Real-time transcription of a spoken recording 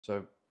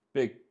So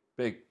big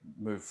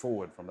move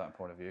forward from that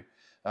point of view,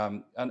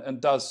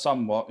 and does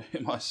somewhat,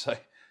 you might say,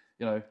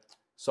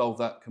 solve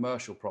that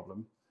commercial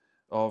problem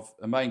of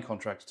a main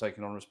contractor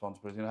taking on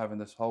responsibility and having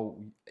this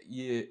whole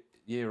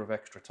year of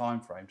extra time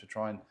frame to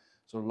try and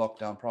sort of lock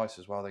down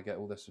prices while they get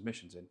all their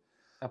submissions in.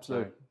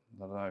 Absolutely.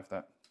 So, I don't know if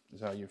that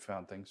is how you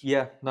found things.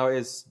 Yeah, no, it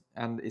is,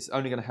 and it's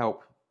only going to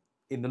help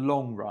in the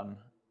long run,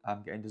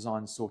 getting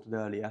designs sorted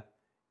earlier,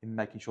 in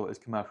making sure that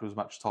it's commercial is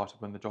much tighter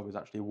when the job is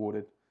actually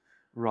awarded,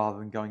 rather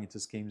than going into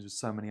schemes with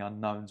so many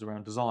unknowns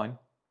around design,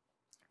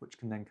 which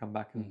can then come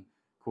back and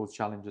cause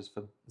challenges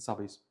for the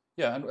subbies.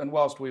 Yeah, and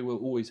whilst we will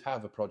always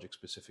have a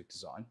project-specific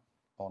design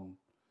on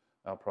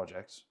our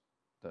projects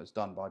that is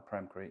done by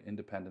Premcrete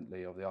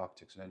independently of the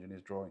architects and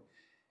engineers drawing,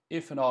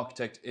 if an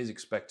architect is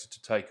expected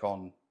to take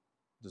on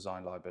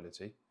design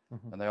liability,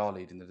 and they are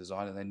leading the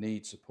design and they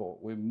need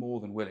support, we're more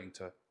than willing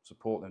to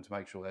support them to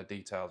make sure their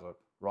details are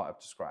right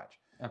up to scratch.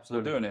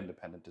 Absolutely. We'll do an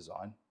independent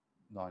design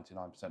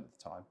 99% of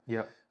the time.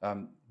 Yeah.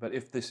 But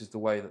if this is the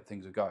way that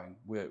things are going,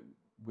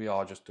 we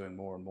are just doing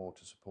more and more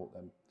to support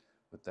them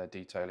with their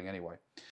detailing anyway.